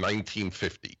were in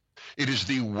 1950. It is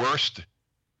the worst,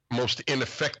 most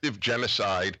ineffective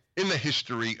genocide in the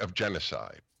history of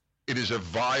genocide. It is a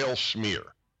vile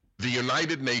smear. The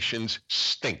United Nations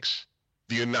stinks.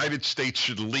 The United States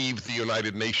should leave the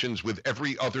United Nations with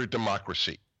every other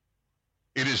democracy.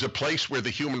 It is a place where the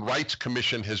Human Rights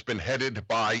Commission has been headed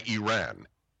by Iran,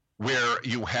 where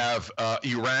you have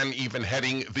Iran even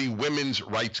heading the Women's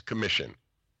Rights Commission.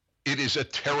 It is a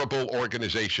terrible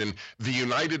organization. The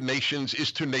United Nations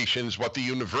is to nations what the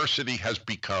university has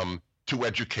become to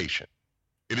education.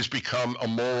 It has become a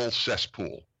moral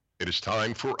cesspool. It is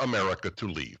time for America to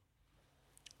leave.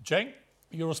 Cenk,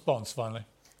 your response finally.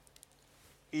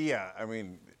 Yeah, I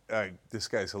mean, this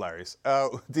guy's hilarious.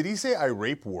 Did he say I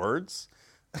rape words?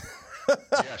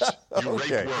 Yes, you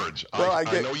rape words. Well, I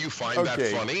know you find that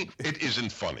funny. It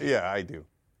isn't funny. Yeah, I do.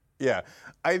 Yeah,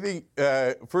 I think,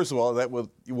 first of all, that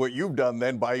what you've done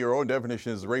then by your own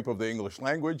definition is rape of the English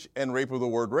language and rape of the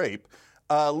word rape,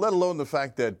 let alone the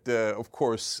fact that, of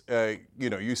course,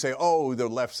 you say, oh, the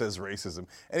left says racism.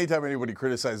 Anytime anybody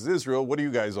criticizes Israel, what do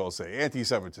you guys all say?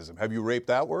 Anti-Semitism. Have you raped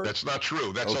that word? That's not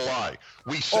true. That's a lie.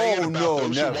 We say it about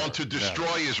those who want to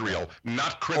destroy Israel,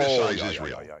 not criticize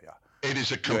Israel. It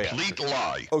is a complete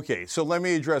lie. Okay, so let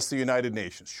me address the United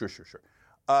Nations. Sure.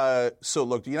 So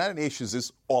look, the United Nations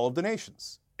is all of the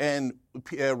nations. And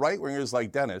right-wingers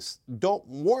like Dennis don't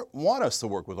want us to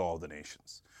work with all of the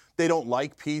nations. They don't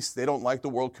like peace. They don't like the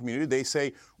world community. They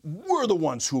say, we're the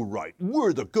ones who are right.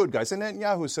 We're the good guys. And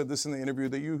Netanyahu said this in the interview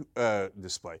that you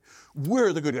display.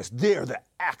 We're the good guys. They're the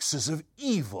axis of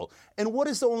evil. And what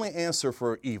is the only answer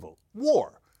for evil?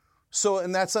 War. So,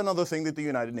 and that's another thing that the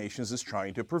United Nations is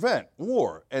trying to prevent,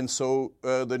 war. And so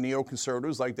the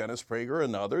neoconservatives like Dennis Prager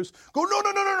and others go,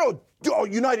 no. Oh,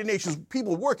 United Nations,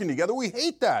 people working together, we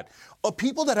hate that.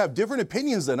 People that have different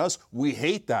opinions than us, we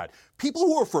hate that. People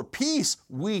who are for peace,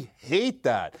 we hate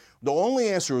that. The only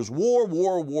answer is war.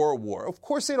 Of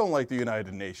course they don't like the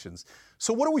United Nations.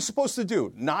 So what are we supposed to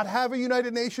do? Not have a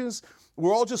United Nations?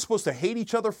 We're all just supposed to hate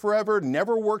each other forever,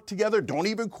 never work together, don't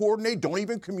even coordinate, don't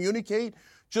even communicate?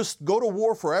 Just go to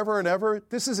war forever and ever?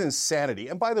 This is insanity.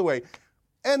 And by the way,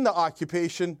 end the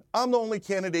occupation. I'm the only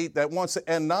candidate that wants to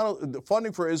end not the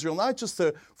funding for Israel, not just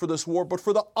for this war, but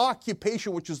for the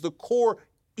occupation, which is the core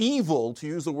evil, to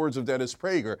use the words of Dennis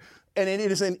Prager. And it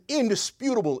is an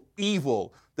indisputable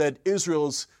evil that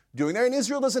Israel's doing there. And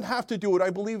Israel doesn't have to do it.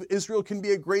 I believe Israel can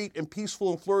be a great and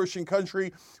peaceful and flourishing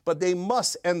country, but they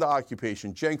must end the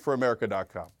occupation.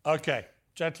 JenkForAmerica.com. Okay.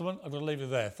 Gentlemen, I'm going to leave it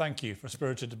there. Thank you for a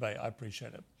spirited debate. I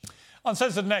appreciate it.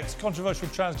 Uncensored next, controversial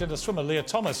transgender swimmer Leah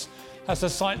Thomas has her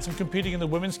sights on competing in the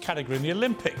women's category in the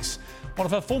Olympics. One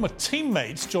of her former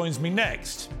teammates joins me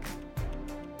next.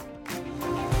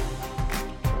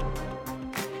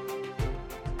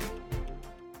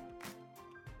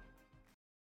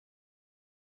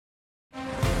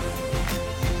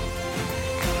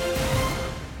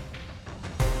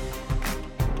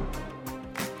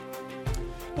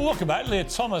 Welcome back. Leah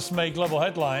Thomas made global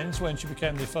headlines when she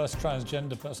became the first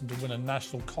transgender person to win a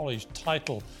national college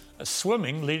title at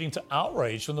swimming, leading to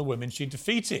outrage from the women she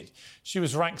defeated. She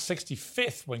was ranked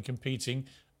 65th when competing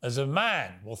as a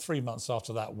man. Well, 3 months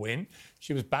after that win,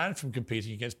 she was banned from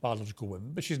competing against biological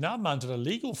women, but she's now mounted a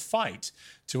legal fight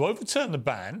to overturn the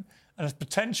ban and has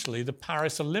potentially the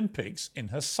Paris Olympics in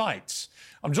her sights.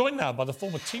 I'm joined now by the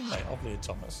former teammate of Leah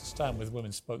Thomas, Stand With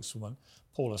Women spokeswoman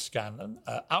Paula Scanlon,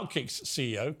 Outkick's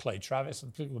CEO Clay Travis,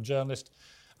 and political journalist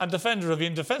and defender of the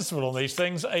indefensible on these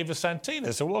things, Ava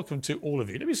Santina. So welcome to all of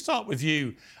you. Let me start with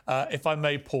you, if I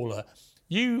may, Paula.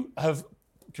 You have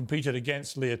competed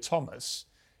against Leah Thomas.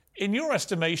 In your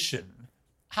estimation,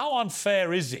 how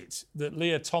unfair is it that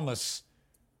Leah Thomas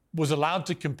was allowed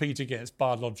to compete against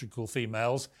biological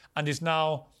females and is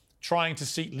now trying to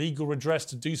seek legal redress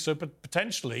to do so, but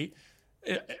potentially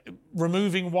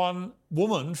removing one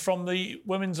woman from the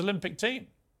women's Olympic team?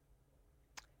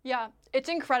 Yeah, it's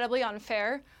incredibly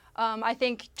unfair. I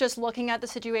think just looking at the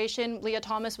situation, Leah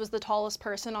Thomas was the tallest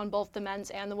person on both the men's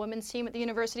and the women's team at the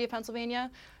University of Pennsylvania.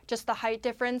 Just the height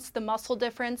difference, the muscle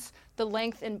difference, the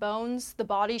length in bones, the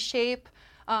body shape,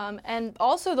 and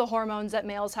also the hormones that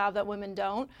males have that women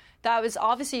don't. That was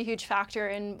obviously a huge factor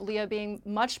in Leah being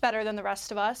much better than the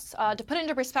rest of us. To put it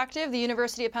into perspective, the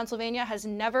University of Pennsylvania has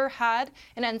never had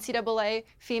an NCAA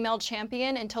female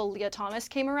champion until Leah Thomas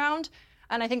came around.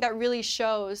 And I think that really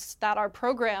shows that our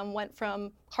program went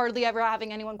from hardly ever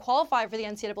having anyone qualify for the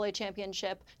NCAA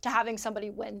championship to having somebody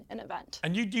win an event.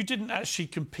 And you didn't actually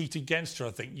compete against her,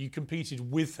 I think. You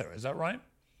competed with her, is that right?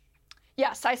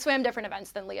 Yes, I swam different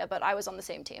events than Leah, but I was on the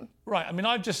same team. Right. I mean,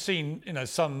 I've just seen,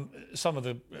 some of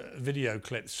the video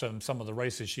clips from some of the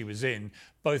races she was in,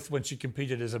 both when she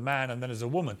competed as a man and then as a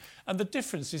woman. And the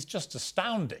difference is just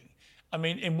astounding. I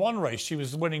mean, in one race, she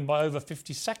was winning by over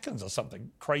 50 seconds or something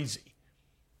crazy.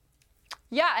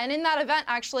 Yeah, and in that event,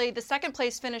 actually, the second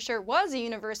place finisher was a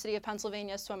University of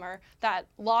Pennsylvania swimmer that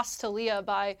lost to Leah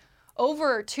by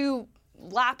over 2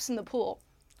 laps in the pool.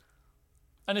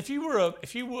 And if you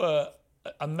were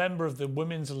a member of the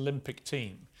women's Olympic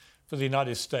team for the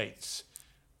United States,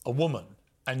 a woman,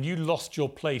 and you lost your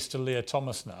place to Leah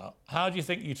Thomas now, how do you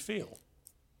think you'd feel?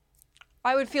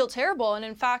 I would feel terrible. And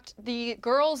in fact, the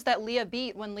girls that Leah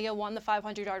beat when Leah won the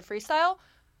 500-yard freestyle,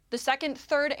 the second,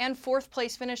 third, and fourth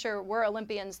place finisher were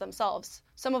Olympians themselves,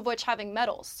 some of which having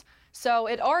medals. So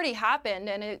it already happened,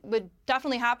 and it would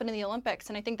definitely happen in the Olympics.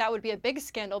 And I think that would be a big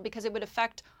scandal because it would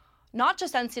affect not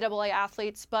just NCAA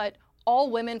athletes, but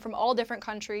all women from all different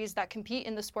countries that compete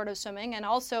in the sport of swimming, and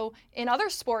also in other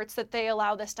sports that they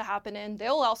allow this to happen in,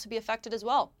 they'll also be affected as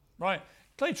well. Right.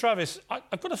 Clay Travis,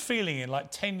 I've got a feeling in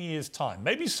like 10 years' time,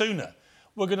 maybe sooner,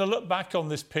 we're going to look back on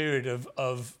this period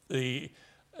of the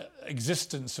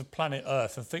existence of planet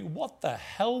Earth and think, what the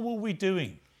hell were we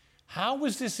doing? How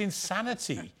was this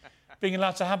insanity being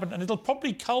allowed to happen? And it'll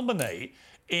probably culminate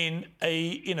in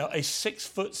a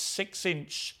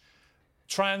 6'6"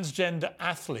 transgender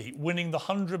athlete winning the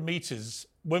 100 metres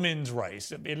women's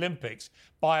race at the Olympics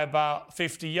by about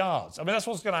 50 yards. I mean, that's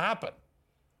what's going to happen.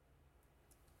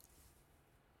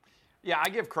 Yeah, I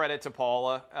give credit to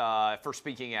Paula for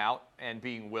speaking out and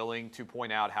being willing to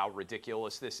point out how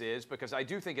ridiculous this is, because I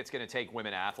do think it's going to take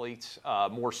women athletes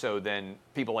more so than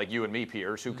people like you and me,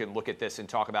 Piers, who can look at this and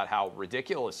talk about how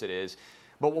ridiculous it is.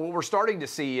 But what we're starting to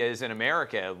see is, in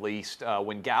America at least,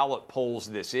 when Gallup polls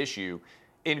this issue,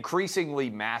 increasingly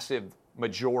massive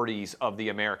majorities of the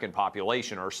American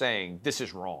population are saying this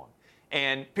is wrong.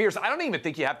 And Piers, I don't even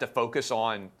think you have to focus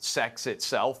on sex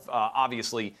itself.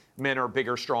 Obviously, men are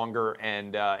bigger, stronger,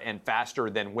 and faster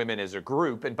than women as a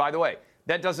group. And by the way,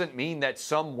 that doesn't mean that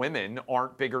some women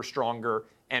aren't bigger, stronger,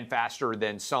 and faster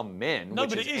than some men. No,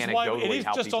 which but is it is why it is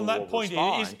just on that point.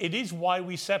 It is why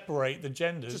we separate the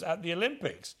genders at the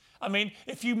Olympics. I mean,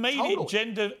 if you made it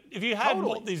gender, if you had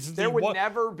what these, there would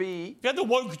never be. If you had the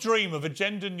woke dream of a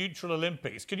gender-neutral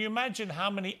Olympics, can you imagine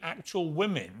how many actual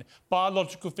women,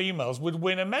 biological females, would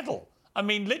win a medal? I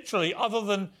mean, literally, other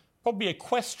than probably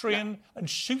equestrian and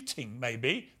shooting,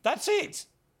 maybe. That's it.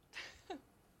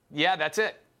 Yeah, that's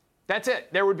it. That's it.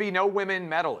 There would be no women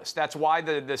medalists. That's why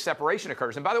the separation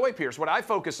occurs. And by the way, Piers, what I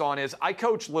focus on is I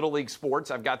coach Little League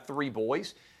sports. I've got 3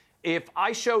 boys. If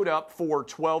I showed up for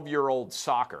 12-year-old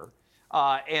soccer,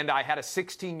 and I had a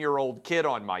 16-year-old kid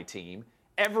on my team,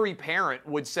 every parent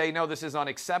would say, no, this is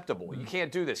unacceptable. You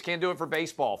can't do this. Can't do it for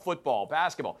baseball, football,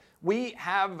 basketball. We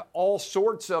have all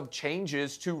sorts of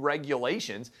changes to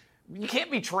regulations. You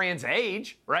can't be trans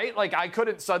age, right? Like, I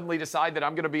couldn't suddenly decide that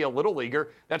I'm going to be a Little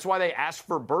Leaguer. That's why they ask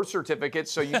for birth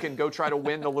certificates so you can go try to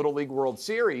win the Little League World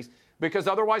Series, because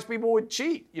otherwise people would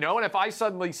cheat, And if I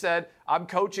suddenly said, I'm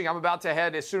coaching, I'm about to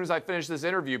head, as soon as I finish this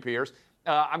interview, Piers,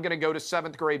 I'm going to go to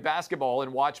 7th grade basketball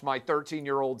and watch my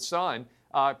 13-year-old son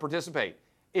participate.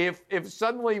 If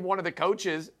suddenly one of the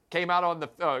coaches came out on the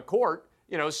court,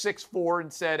 6'4",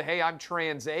 and said, hey, I'm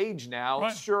trans age now.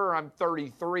 Right. Sure, I'm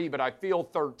 33, but I feel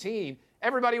 13.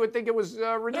 Everybody would think it was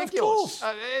ridiculous.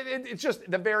 It's just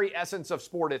the very essence of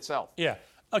sport itself. Yeah.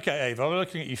 Okay, Ava, I'm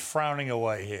looking at you frowning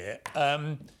away here.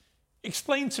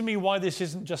 Explain to me why this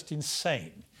isn't just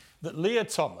insane. That Leah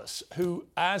Thomas, who,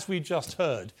 as we just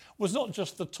heard, was not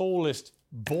just the tallest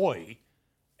boy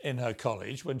in her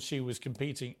college when she was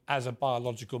competing as a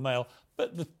biological male,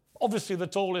 but obviously the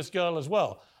tallest girl as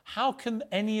well. How can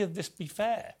any of this be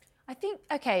fair? I think,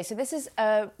 OK, so this is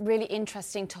a really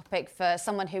interesting topic for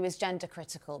someone who is gender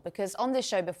critical, because on this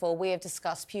show before we have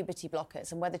discussed puberty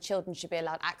blockers and whether children should be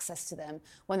allowed access to them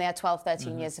when they are 12,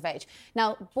 13 years of age.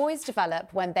 Now, boys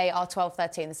develop when they are 12,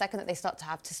 13. The second that they start to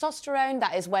have testosterone,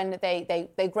 that is when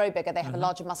they grow bigger, they have a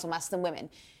larger muscle mass than women.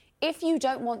 If you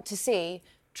don't want to see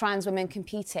trans women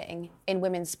competing in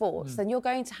women's sports, then you're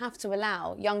going to have to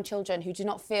allow young children who do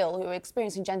not feel, who are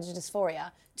experiencing gender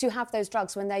dysphoria, to have those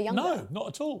drugs when they're younger. No, not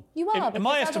at all. You are. In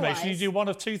my estimation, you do one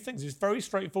of two things. It's very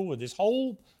straightforward. This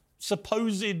whole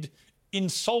supposed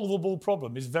insolvable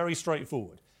problem is very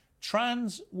straightforward.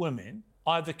 Trans women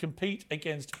either compete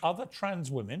against other trans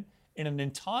women in an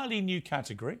entirely new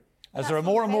category, as there are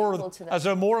more and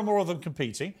more of them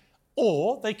competing,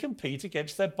 or they compete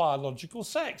against their biological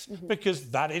sex, because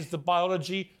that is the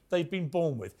biology they've been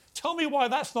born with. Tell me why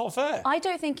that's not fair. I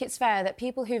don't think it's fair that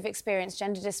people who've experienced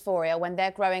gender dysphoria when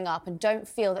they're growing up and don't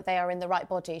feel that they are in the right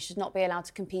body should not be allowed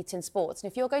to compete in sports.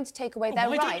 And if you're going to take away their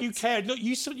rights... Why don't you care? Look,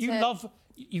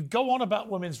 you go on about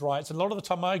women's rights, and a lot of the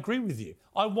time I agree with you.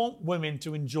 I want women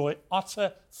to enjoy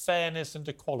utter fairness and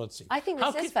equality. I think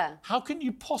this is fair. How can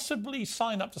you possibly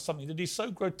sign up to something that is so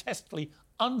grotesquely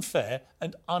unfair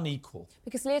and unequal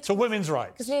to women's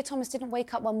rights? Because Leah Thomas didn't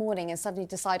wake up one morning and suddenly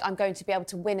decide, I'm going to be able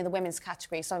to win in the women's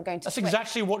category, so I'm going to That's switch.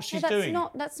 exactly what she's doing.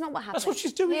 That's not what happened. That's what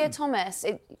she's doing. Leah Thomas,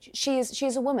 she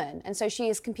is a woman, and so she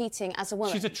is competing as a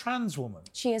woman. She's a trans woman.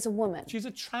 She is a woman. She's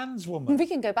a trans woman. We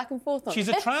can go back and forth on She's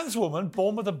this. a trans woman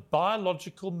born with a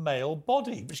biological male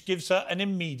body, which gives her an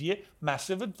immediate,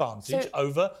 massive advantage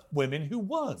over women who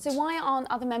weren't. So why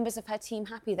aren't other members of her team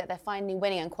happy that they're finally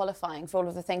winning and qualifying for all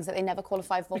of the things that they never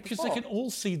qualified for because before? They can all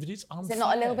see that it's unfair. Is it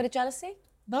not a little bit of jealousy?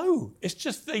 No, it's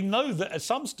just they know that at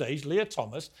some stage Leah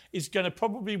Thomas is going to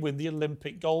probably win the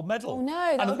Olympic gold medal. Oh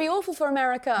no, that would be awful for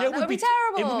America. Yeah, that would be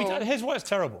terrible. Here's why it's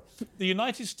terrible. The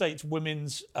United States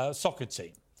women's soccer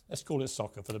team, let's call it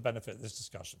soccer for the benefit of this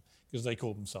discussion, because they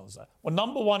call themselves that, were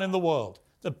number one in the world,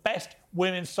 the best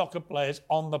women's soccer players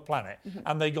on the planet,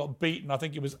 and they got beaten, I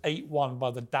think it was 8-1 by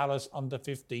the Dallas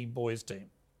under-15 boys team,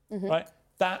 right?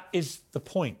 That is the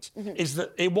point, is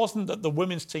that it wasn't that the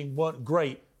women's team weren't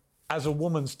great as a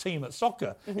woman's team at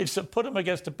soccer. It's that put them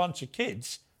against a bunch of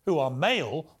kids who are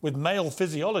male, with male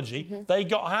physiology, they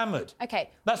got hammered. OK.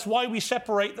 That's why we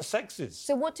separate the sexes.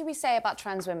 So what do we say about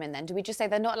trans women, then? Do we just say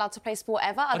they're not allowed to play sport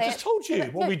ever? I just told you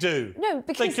what we do. No,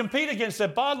 because... They compete against their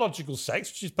biological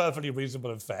sex, which is perfectly reasonable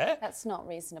and fair. That's not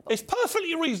reasonable. It's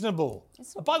perfectly reasonable.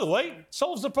 By the way,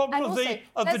 solves the problem of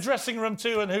the dressing room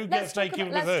too, and who gets naked with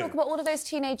who. Let's talk about all of those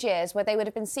teenage years where they would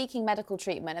have been seeking medical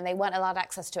treatment and they weren't allowed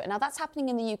access to it. Now, that's happening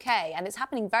in the UK, and it's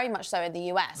happening very much so in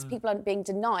the US. People are being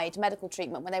denied medical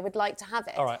treatment when they would like to have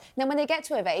it. All right. And then when they get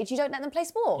to age, you don't let them play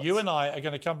sport. You and I are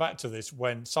going to come back to this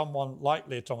when someone like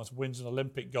Leah Thomas wins an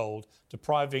Olympic gold,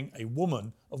 depriving a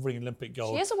woman of winning Olympic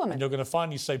gold. She is a woman. And you're going to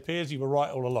finally say, Piers, you were right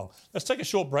all along. Let's take a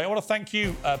short break. I want to thank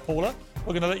you, Paula.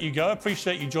 We're going to let you go. I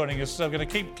appreciate you joining us. So we're going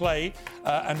to keep Clay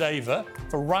and Ava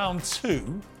for round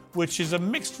two, which is a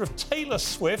mixture of Taylor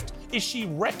Swift. Is she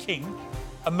wrecking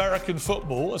American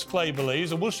football, as Clay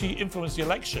believes, or will she influence the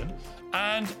election?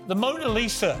 And the Mona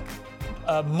Lisa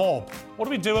mob. What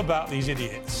do we do about these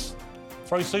idiots?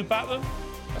 Throw soup at them?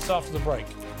 That's after the break.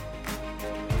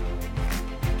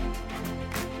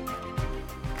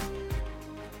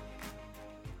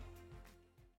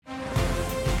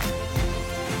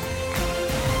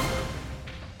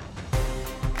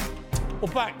 Well,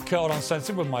 back on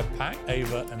Uncensored with my pack,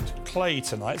 Ava and Clay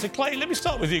tonight. So, Clay, let me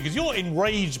start with you, because you're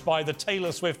enraged by the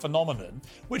Taylor Swift phenomenon,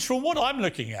 which, from what I'm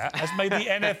looking at, has made the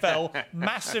NFL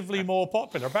massively more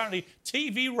popular. Apparently,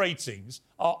 TV ratings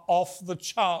are off the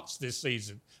charts this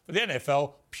season for the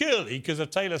NFL, purely because of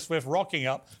Taylor Swift rocking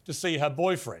up to see her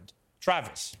boyfriend,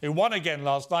 Travis, who won again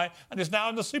last night and is now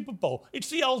in the Super Bowl. It's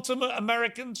the ultimate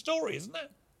American story, isn't it?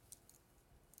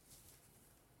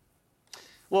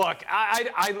 Look,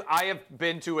 I have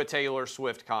been to a Taylor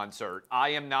Swift concert. I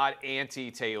am not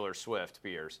anti-Taylor Swift,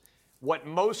 Piers. What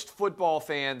most football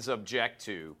fans object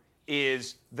to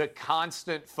is the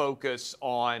constant focus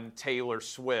on Taylor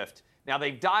Swift. Now,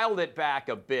 they've dialed it back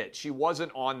a bit. She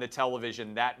wasn't on the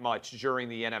television that much during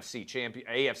the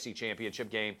AFC Championship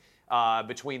game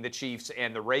between the Chiefs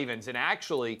and the Ravens. And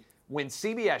actually, when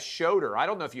CBS showed her, I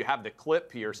don't know if you have the clip,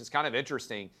 Piers, it's kind of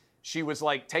interesting. She was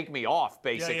like, take me off,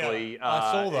 basically. Yeah.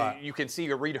 I saw that. You can see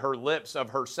her read her lips of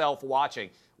herself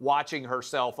watching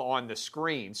herself on the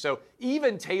screen. So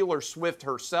even Taylor Swift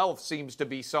herself seems to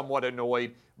be somewhat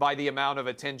annoyed by the amount of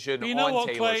attention on Taylor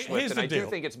Clay? Swift. Here's And the I deal. do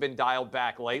think it's been dialed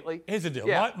back lately. Here's the deal.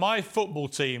 Yeah. My football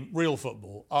team, real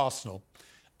football, Arsenal,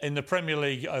 in the Premier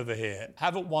League over here,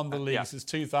 haven't won the league since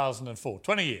 2004.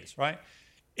 20 years, right?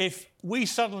 If we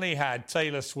suddenly had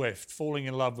Taylor Swift falling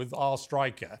in love with our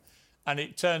striker and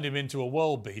it turned him into a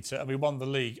world beater and we won the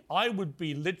league, I would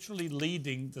be literally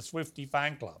leading the Swiftie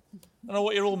fan club. I don't know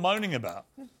what you're all moaning about.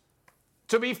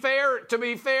 To be fair,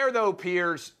 though,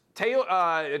 Piers,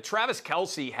 Travis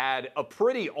Kelce had a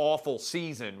pretty awful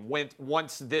season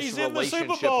once this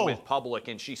relationship went public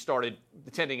and she started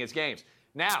attending his games.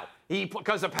 Now,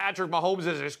 because of Patrick Mahomes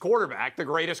as his quarterback, the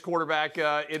greatest quarterback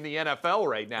in the NFL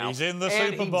right now. He's in the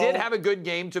Super Bowl. And he did have a good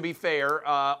game, to be fair,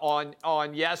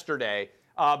 on yesterday.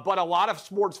 But a lot of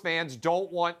sports fans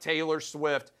don't want Taylor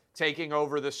Swift taking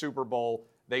over the Super Bowl.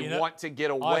 They want to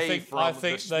get away from the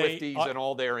Swifties and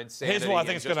all their insanity. Here's what I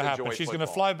think is going to happen. Enjoy She's going to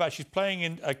football. fly back. She's playing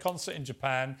in a concert in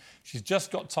Japan. She's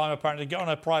just got time, apparently, to get on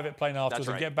her private plane afterwards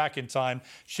and get back in time.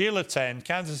 She'll attend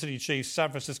Kansas City Chiefs, San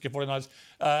Francisco 49ers.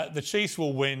 The Chiefs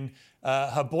will win.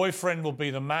 Her boyfriend will be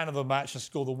the man of the match and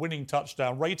score the winning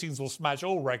touchdown. Ratings will smash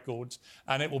all records,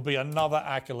 and it will be another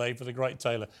accolade for the great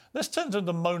Taylor. Let's turn to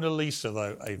the Mona Lisa,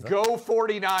 though, Ava. Go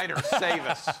 49ers, save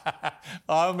us.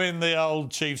 I'm in the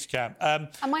old Chiefs camp.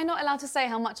 Am I not allowed to say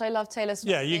how much I love Taylor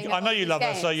Swift? Yeah, I know you love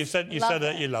her, so you said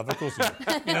that you love her. Of course you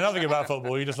do. You know nothing about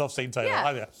football, you just love seeing Taylor.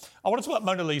 Yeah. I want to talk about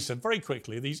Mona Lisa very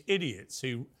quickly. These idiots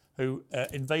who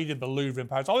invaded the Louvre in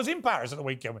Paris. I was in Paris at the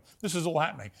weekend. This was all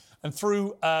happening. And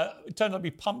it turned out to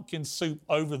be pumpkin soup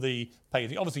over the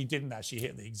painting. Obviously, it didn't actually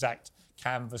hit the exact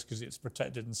canvas because it's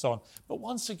protected and so on. But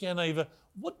once again, Ava,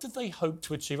 what did they hope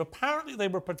to achieve? Apparently, they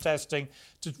were protesting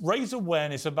to raise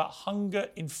awareness about hunger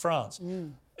in France.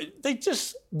 They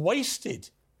just wasted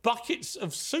buckets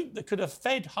of soup that could have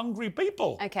fed hungry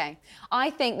people. OK. I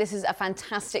think this is a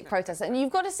fantastic protest. And you've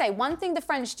got to say, one thing the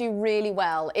French do really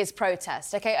well is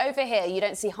protest. OK, over here, you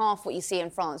don't see half what you see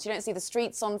in France. You don't see the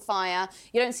streets on fire.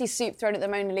 You don't see soup thrown at the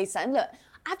Mona Lisa. And look,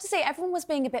 I have to say, everyone was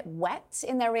being a bit wet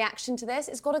in their reaction to this.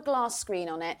 It's got a glass screen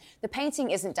on it. The painting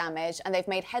isn't damaged, and they've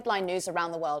made headline news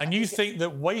around the world. And you think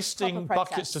that wasting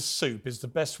buckets of soup is the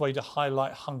best way to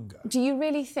highlight hunger? Do you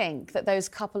really think that those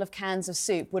couple of cans of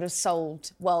soup would have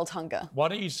solved world hunger? Why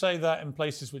don't you say that in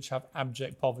places which have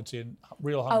abject poverty and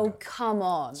real hunger? Oh, come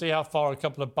on. See how far a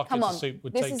couple of buckets of soup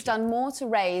would take you. This has done more to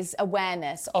raise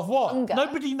awareness of what? Hunger.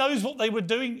 Nobody knows what they were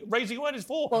doing, raising awareness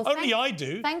for. Well, Only I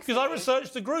do, because I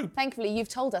researched the group. Thankfully,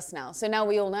 you've told us now, so now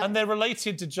we all know. And they're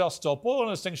related to Just Stop Oil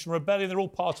and Extinction Rebellion. They're all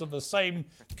part of the same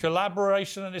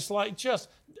collaboration, and it's like just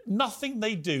nothing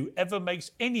they do ever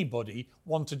makes anybody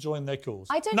want to join their cause.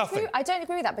 I don't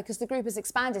agree with that, because the group has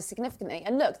expanded significantly.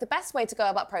 And look, the best way to go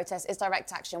about protest is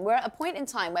direct action. We're at a point in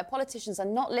time where politicians are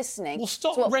not listening. Well,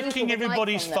 stop wrecking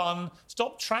everybody's fun.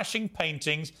 Stop trashing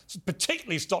paintings.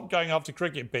 Particularly stop going after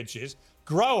cricket pitches.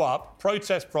 Grow up,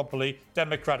 protest properly,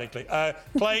 democratically.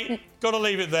 Clay, got to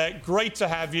leave it there. Great to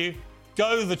have you.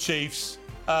 Go the Chiefs.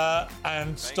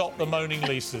 And stop the moaning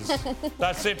Lisas.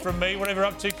 That's it from me. Whatever you're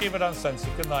up to, keep it uncensored.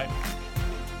 Good night.